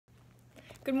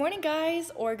Good morning, guys,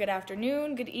 or good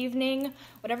afternoon, good evening,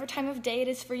 whatever time of day it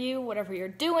is for you, whatever you're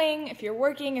doing, if you're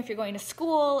working, if you're going to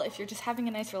school, if you're just having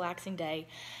a nice, relaxing day.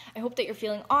 I hope that you're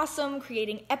feeling awesome,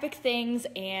 creating epic things,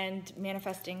 and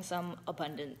manifesting some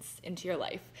abundance into your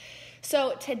life.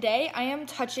 So today I am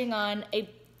touching on a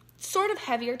sort of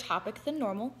heavier topic than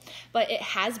normal, but it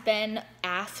has been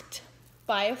asked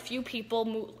by a few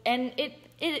people, and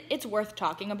it's worth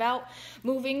talking about,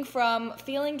 moving from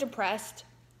feeling depressed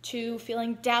to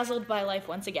feeling dazzled by life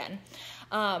once again.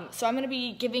 So I'm going to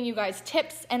be giving you guys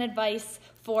tips and advice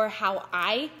for how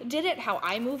I did it, how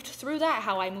I moved through that,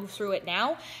 how I move through it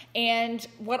now, and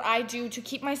what I do to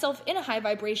keep myself in a high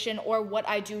vibration, or what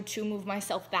I do to move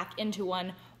myself back into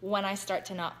one when I start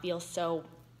to not feel so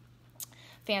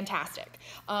fantastic.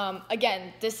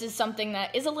 Again, this is something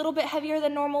that is a little bit heavier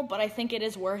than normal, but I think it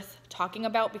is worth talking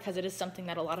about because it is something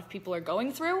that a lot of people are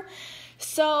going through.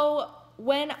 So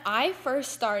when I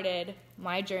first started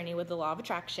my journey with the law of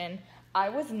attraction, I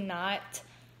was not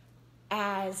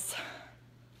as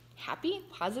happy,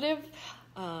 positive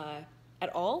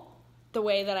at all the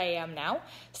way that I am now.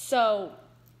 So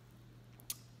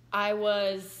I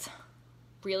was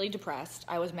really depressed.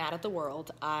 I was mad at the world.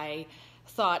 I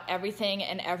thought everything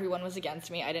and everyone was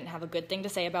against me. I didn't have a good thing to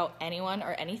say about anyone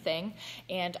or anything,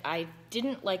 and I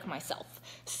didn't like myself.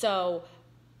 So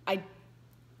I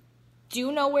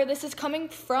do know where this is coming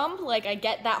from. Like, I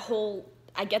get that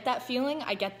feeling.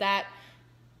 I get that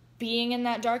being in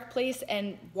that dark place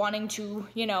and wanting to,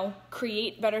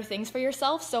 create better things for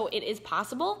yourself. So it is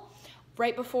possible.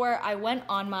 Right before I went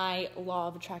on my law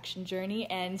of attraction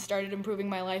journey and started improving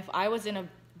my life, I was in a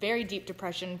very deep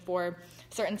depression for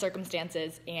certain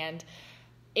circumstances, and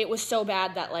it was so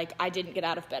bad that I didn't get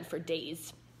out of bed for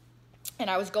days. And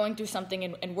I was going through something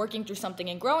and working through something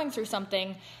and growing through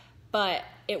something, but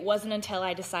it wasn't until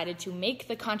I decided to make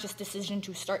the conscious decision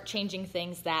to start changing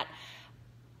things that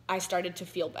I started to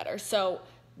feel better. So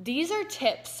these are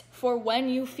tips for when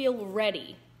you feel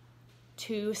ready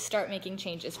to start making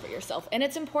changes for yourself. And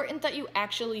it's important that you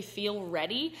actually feel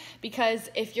ready, because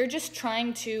if you're just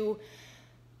trying to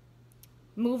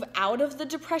move out of the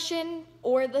depression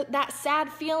or that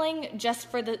sad feeling just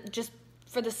for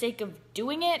the sake of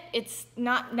doing it, it's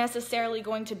not necessarily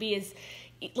going to be as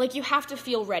you have to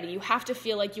feel ready. You have to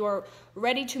feel like you're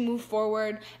ready to move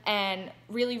forward and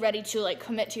really ready to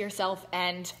commit to yourself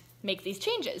and make these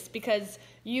changes, because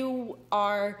you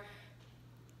are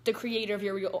the creator of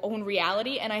your own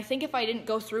reality. And I think if I didn't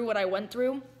go through what I went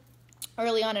through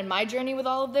early on in my journey with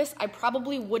all of this, I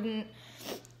probably wouldn't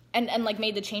and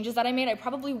made the changes that I made. I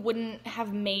probably wouldn't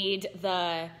have made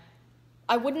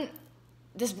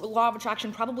this law of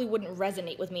attraction probably wouldn't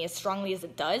resonate with me as strongly as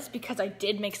it does, because I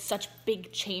did make such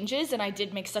big changes and I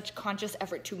did make such conscious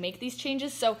effort to make these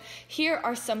changes. So here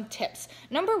are some tips.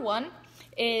 Number one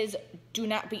is, do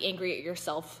not be angry at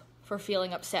yourself for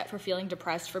feeling upset, for feeling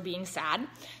depressed, for being sad.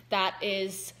 That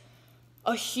is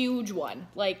a huge one.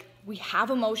 We have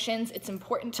emotions. It's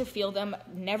important to feel them.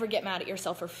 Never get mad at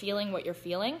yourself for feeling what you're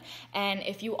feeling. And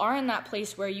if you are in that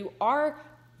place where you are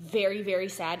very, very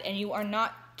sad and you are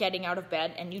not getting out of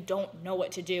bed and you don't know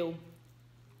what to do,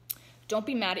 don't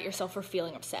be mad at yourself for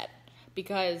feeling upset,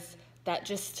 because that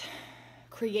just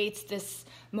creates this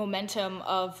momentum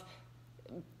of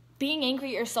being angry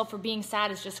at yourself for being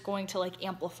sad is just going to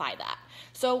amplify that.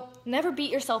 So never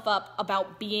beat yourself up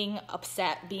about being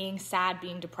upset, being sad,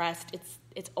 being depressed.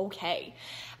 It's okay.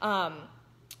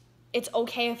 It's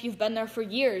okay if you've been there for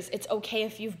years. It's okay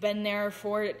if you've been there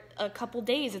for a couple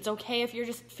days. It's okay if you're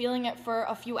just feeling it for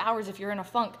a few hours, if you're in a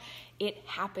funk. It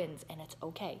happens, and it's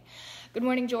okay. Good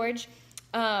morning, George.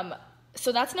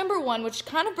 So that's number one, which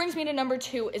kind of brings me to number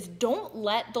two, is don't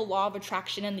let the law of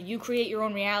attraction and you create your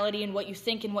own reality and what you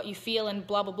think and what you feel and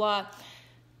blah, blah, blah.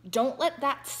 Don't let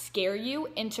that scare you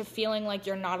into feeling like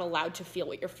you're not allowed to feel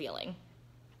what you're feeling.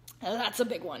 And that's a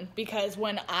big one, because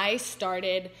when I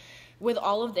started with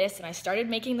all of this and I started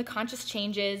making the conscious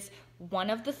changes, one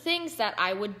of the things that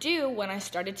I would do when I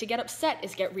started to get upset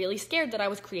is get really scared that I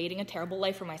was creating a terrible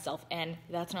life for myself, and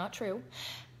that's not true.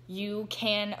 You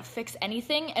can fix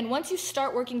anything, and once you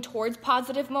start working towards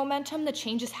positive momentum, the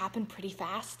changes happen pretty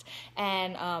fast,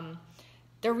 and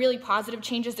they're really positive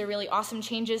changes, they're really awesome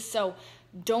changes. So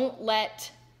don't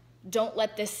let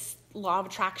this law of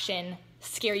attraction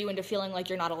scare you into feeling like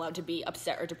you're not allowed to be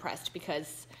upset or depressed,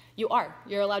 because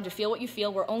you're allowed to feel what you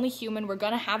feel. We're only human. We're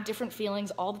going to have different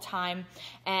feelings all the time,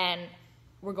 and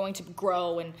we're going to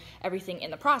grow and everything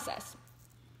in the process.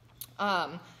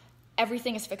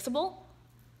 Everything is fixable.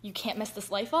 You can't mess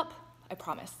this life up, I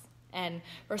promise. And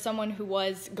for someone who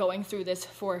was going through this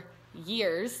for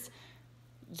years,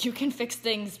 you can fix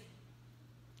things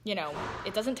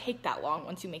it doesn't take that long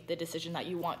once you make the decision that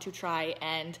you want to try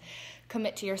and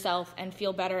commit to yourself and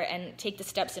feel better and take the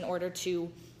steps in order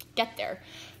to get there.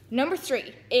 Number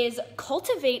 3 is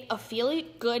cultivate a feel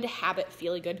good habit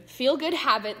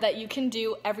that you can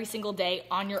do every single day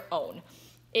on your own.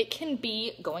 It can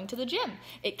be going to the gym.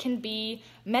 It can be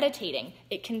meditating.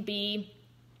 It can be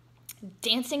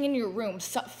dancing in your room.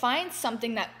 So find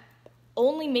something that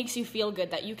only makes you feel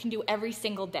good that you can do every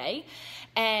single day.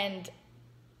 And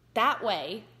that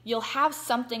way, you'll have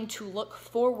something to look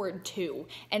forward to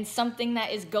and something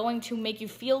that is going to make you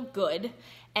feel good.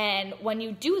 And when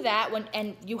you do that,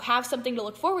 and you have something to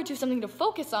look forward to, something to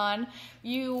focus on,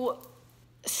 you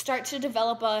start to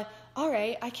develop all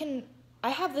right, I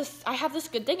have this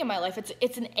good thing in my life.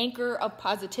 It's an anchor of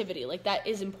positivity. Like, that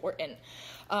is important.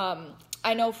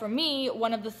 I know for me,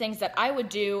 one of the things that I would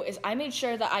do is I made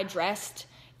sure that I dressed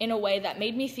in a way that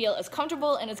made me feel as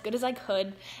comfortable and as good as I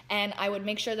could, and I would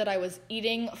make sure that I was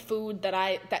eating food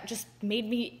that just made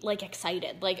me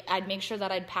excited. Like, I'd make sure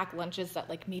that I'd pack lunches that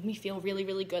made me feel really,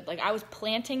 really good. Like, I was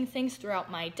planting things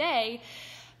throughout my day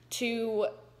to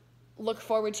look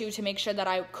forward to make sure that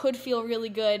I could feel really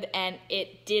good, and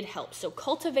it did help. So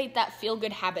cultivate that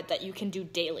feel-good habit that you can do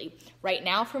daily. Right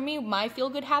now, for me, my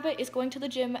feel-good habit is going to the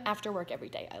gym after work every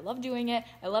day. I love doing it.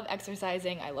 I love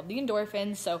exercising. I love the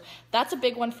endorphins. So that's a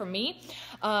big one for me.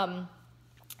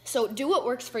 So do what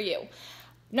works for you.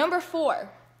 Number 4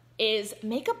 is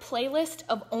make a playlist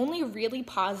of only really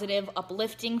positive,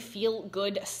 uplifting,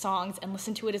 feel-good songs and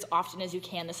listen to it as often as you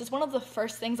can. This is one of the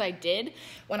first things I did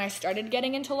when I started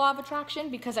getting into Law of Attraction,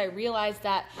 because I realized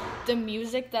that the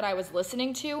music that I was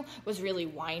listening to was really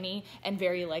whiny and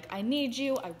very I need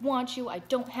you, I want you, I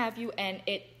don't have you, and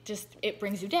it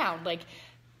brings you down.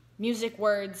 Music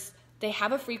words, they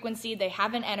have a frequency, they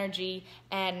have an energy,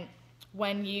 and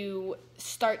when you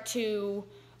start to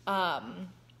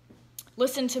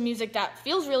listen to music that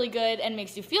feels really good and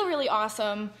makes you feel really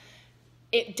awesome,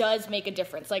 it does make a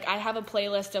difference. I have a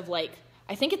playlist of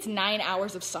I think it's 9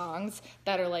 hours of songs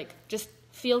that are just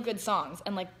feel good songs,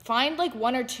 and find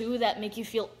 1 or 2 that make you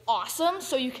feel awesome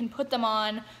so you can put them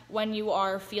on when you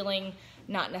are feeling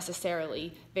not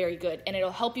necessarily very good, and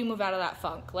it'll help you move out of that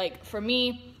funk. For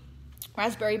me,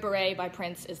 Raspberry Beret by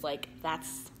Prince is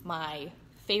that's my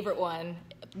favorite one.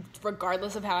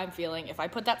 Regardless of how I'm feeling, if I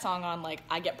put that song on,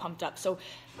 I get pumped up. So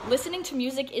listening to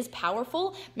music is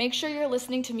powerful. Make sure you're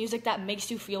listening to music that makes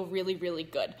you feel really, really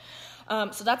good.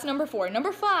 So that's number 4.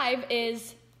 Number 5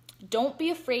 is don't be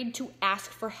afraid to ask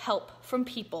for help from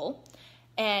people,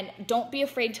 and don't be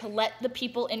afraid to let the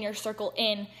people in your circle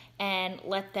in and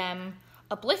let them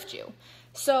uplift you.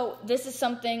 So this is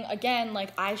something, again,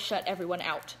 I shut everyone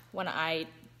out when I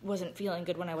wasn't feeling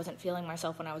good, when I wasn't feeling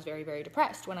myself, when I was very, very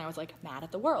depressed, when I was mad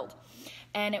at the world.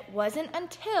 And it wasn't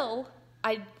until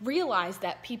I realized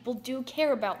that people do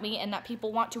care about me and that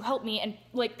people want to help me, and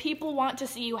people want to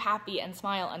see you happy and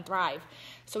smile and thrive.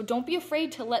 So don't be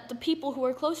afraid to let the people who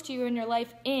are close to you in your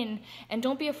life in, and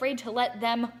don't be afraid to let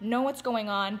them know what's going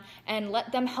on and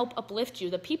let them help uplift you.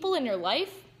 The people in your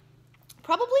life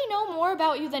probably know more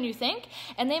about you than you think,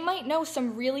 and they might know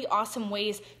some really awesome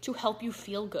ways to help you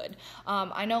feel good.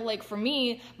 I know, for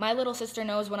me, my little sister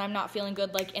knows when I'm not feeling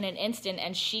good, in an instant,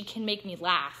 and she can make me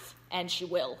laugh, and she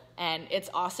will. And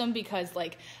it's awesome because,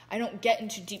 I don't get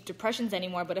into deep depressions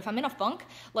anymore, but if I'm in a funk,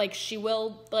 she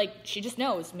will, she just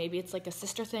knows. Maybe it's, a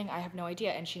sister thing, I have no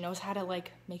idea, and she knows how to,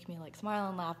 make me, smile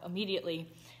and laugh immediately,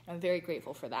 and I'm very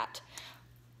grateful for that.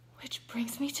 Which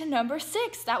brings me to number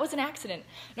 6. That was an accident.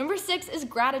 Number 6 is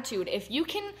gratitude. If you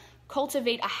can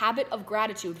cultivate a habit of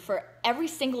gratitude for every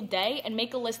single day and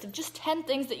make a list of just 10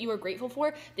 things that you are grateful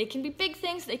for, they can be big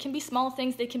things, they can be small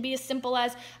things, they can be as simple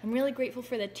as, I'm really grateful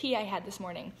for the tea I had this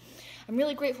morning. I'm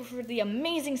really grateful for the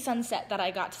amazing sunset that I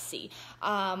got to see.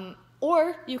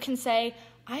 Or you can say,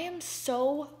 I am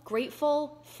so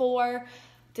grateful for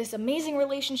this amazing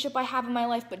relationship I have in my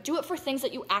life, but do it for things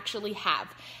that you actually have.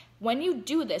 When you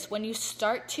do this, when you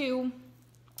start to,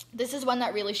 this is one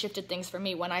that really shifted things for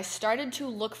me. When I started to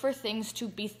look for things to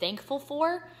be thankful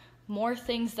for, more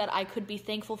things that I could be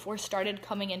thankful for started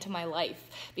coming into my life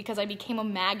because I became a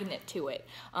magnet to it.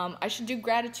 I should do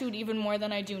gratitude even more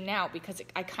than I do now because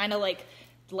I kind of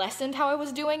lessened how I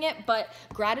was doing it, but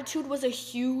gratitude was a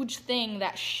huge thing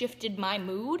that shifted my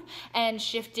mood and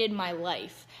shifted my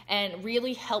life and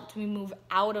really helped me move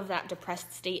out of that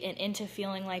depressed state and into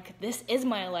feeling this is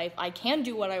my life. I can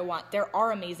do what I want. There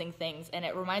are amazing things, and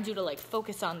it reminds you to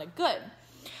focus on the good.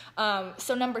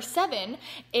 So number 7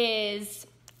 is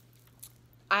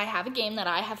I have a game that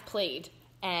I have played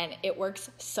and it works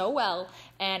so well,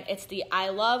 and it's the I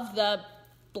love the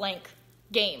blank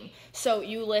game. So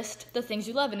you list the things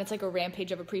you love, and it's like a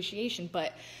rampage of appreciation.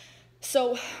 But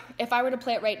so if I were to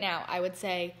play it right now, I would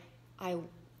say I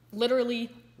literally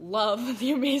love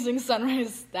the amazing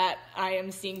sunrise that I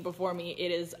am seeing before me.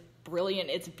 It is brilliant.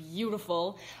 It's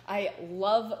beautiful. I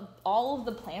love all of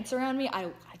the plants around me.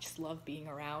 I just love being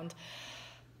around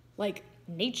like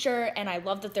nature, and I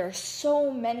love that there are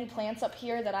so many plants up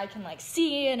here that I can like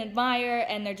see and admire,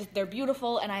 and they're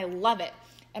beautiful, and I love it.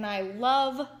 And I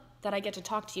love that I get to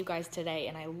talk to you guys today,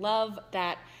 and I love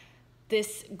that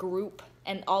this group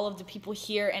and all of the people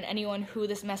here and anyone who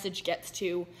this message gets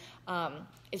to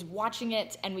is watching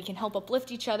it, and we can help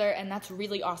uplift each other, and that's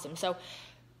really awesome. So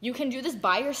you can do this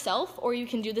by yourself, or you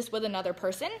can do this with another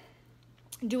person.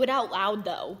 Do it out loud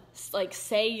though. Like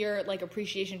say your like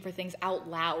appreciation for things out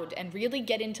loud, and really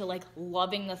get into like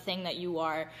loving the thing that you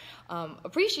are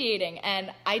appreciating.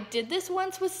 And I did this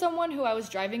once with someone who I was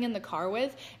driving in the car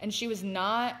with, and she was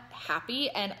not happy,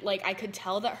 and like I could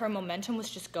tell that her momentum was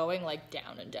just going like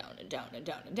down and down and down and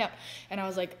down and down. And I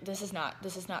was like, this is not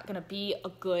gonna be a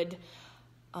good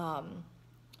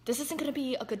this isn't going to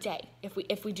be a good day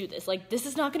if we do this. Like, this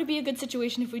is not going to be a good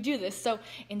situation if we do this. So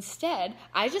instead,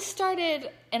 I just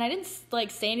started, and I didn't like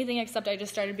say anything except I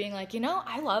just started being like, you know,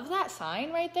 I love that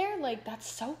sign right there. Like,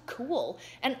 that's so cool.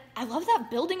 And I love that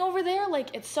building over there.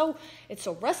 Like, it's so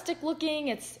rustic looking.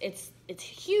 It's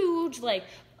huge. Like,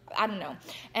 I don't know.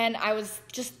 And I was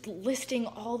just listing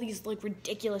all these like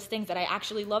ridiculous things that I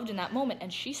actually loved in that moment,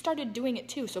 and she started doing it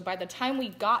too. So by the time we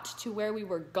got to where we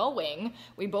were going,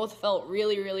 we both felt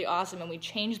really, really awesome, and we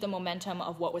changed the momentum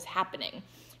of what was happening.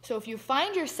 So if you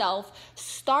find yourself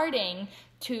starting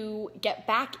to get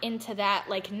back into that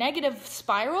like negative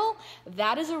spiral,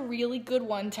 that is a really good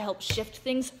one to help shift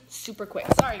things super quick.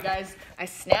 Sorry guys, I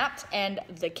snapped and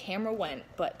the camera went,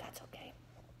 but that's okay.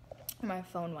 My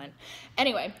phone went.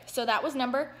 Anyway, so that was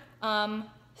number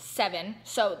 7.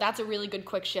 So that's a really good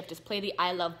quick shift, is play the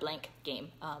I love blank game.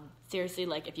 Seriously,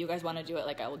 like if you guys want to do it,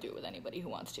 like I will do it with anybody who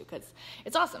wants to, because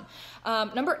it's awesome.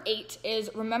 Number 8 is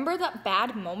remember that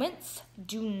bad moments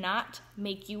do not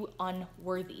make you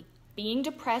unworthy. Being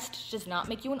depressed does not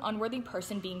make you an unworthy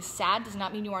person. Being sad does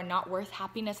not mean you are not worth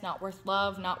happiness, not worth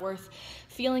love, not worth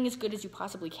feeling as good as you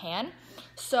possibly can.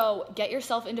 So get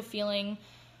yourself into feeling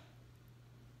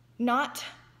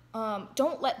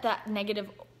don't let that negative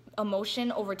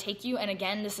emotion overtake you. And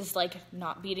again, this is like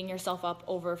not beating yourself up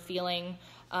over feeling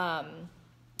bad.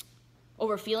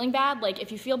 Like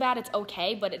if you feel bad, it's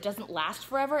okay, but it doesn't last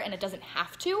forever, and it doesn't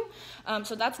have to.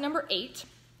 So that's number 8.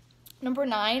 Number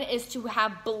 9 is to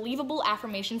have believable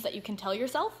affirmations that you can tell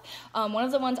yourself. One of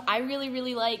the ones I really,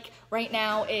 really like right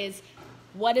now is,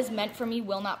 what is meant for me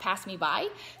will not pass me by.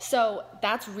 So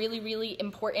that's really, really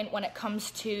important when it comes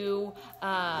to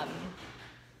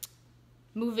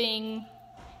moving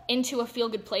into a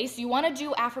feel-good place. You want to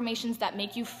do affirmations that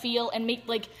make you feel and make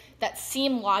like that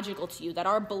seem logical to you, that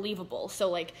are believable. So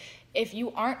like if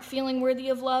you aren't feeling worthy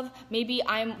of love, maybe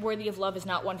I'm worthy of love is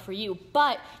not one for you,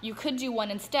 but you could do one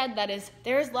instead that is,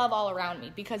 there's love all around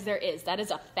me, because there is. That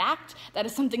is a fact. That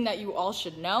is something that you all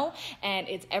should know, and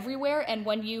it's everywhere. And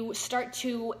when you start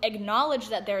to acknowledge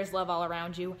that there is love all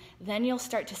around you, then you'll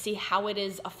start to see how it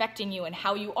is affecting you and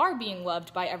how you are being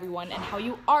loved by everyone and how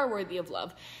you are worthy of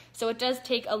love. So it does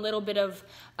take a little bit of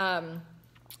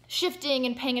shifting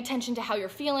and paying attention to how you're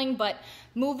feeling, but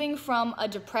moving from a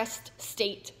depressed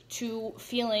state to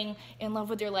feeling in love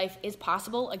with your life is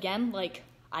possible. Again, like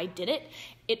I did it.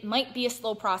 It might be a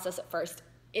slow process at first.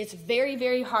 It's very,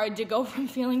 very hard to go from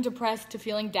feeling depressed to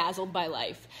feeling dazzled by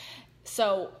life.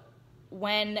 So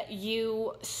when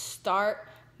you start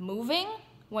moving,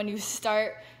 when you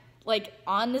start like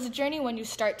on this journey, when you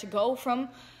start to go from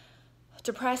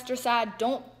depressed or sad,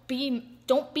 don't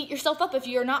beat yourself up if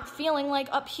you're not feeling like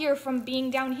up here from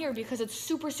being down here, because it's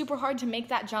super, super hard to make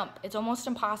that jump. It's almost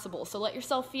impossible. So let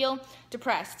yourself feel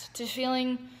depressed, to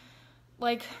feeling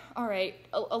like, all right,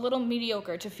 a little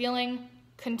mediocre, to feeling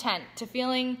content, to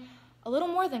feeling a little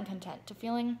more than content, to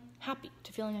feeling happy,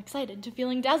 to feeling excited, to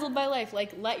feeling dazzled by life.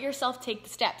 Like let yourself take the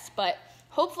steps. But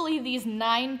hopefully these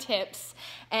 9 tips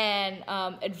and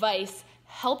advice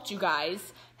helped you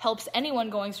guys, helps anyone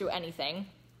going through anything.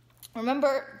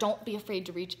 Remember, don't be afraid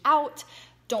to reach out.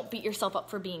 Don't beat yourself up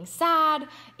for being sad.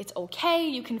 It's okay.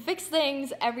 You can fix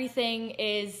things. Everything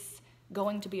is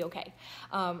going to be okay.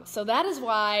 So that is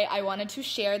why I wanted to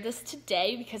share this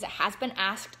today, because it has been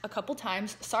asked a couple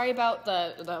times. Sorry about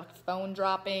the phone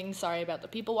dropping. Sorry about the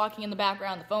people walking in the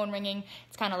background, the phone ringing.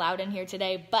 It's kind of loud in here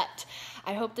today, but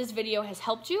I hope this video has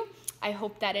helped you. I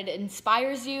hope that it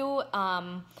inspires you.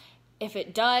 If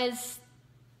it does,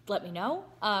 let me know.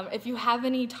 If you have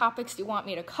any topics you want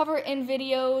me to cover in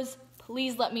videos,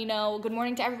 please let me know. Good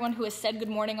morning to everyone who has said good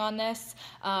morning on this.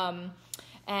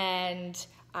 And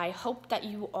I hope that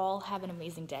you all have an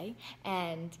amazing day.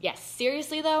 And yes,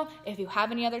 seriously though, if you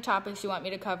have any other topics you want me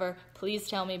to cover, please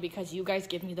tell me, because you guys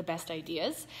give me the best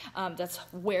ideas. That's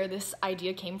where this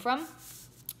idea came from.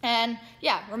 And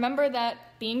yeah, remember that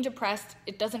being depressed,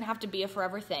 it doesn't have to be a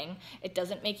forever thing. It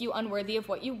doesn't make you unworthy of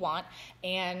what you want,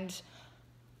 and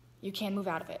you can move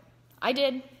out of it. I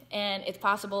did, and it's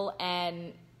possible,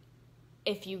 and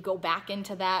if you go back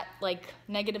into that like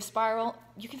negative spiral,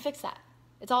 you can fix that.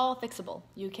 It's all fixable.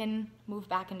 You can move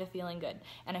back into feeling good,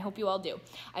 and I hope you all do.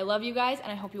 I love you guys,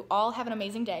 and I hope you all have an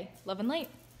amazing day. Love and light.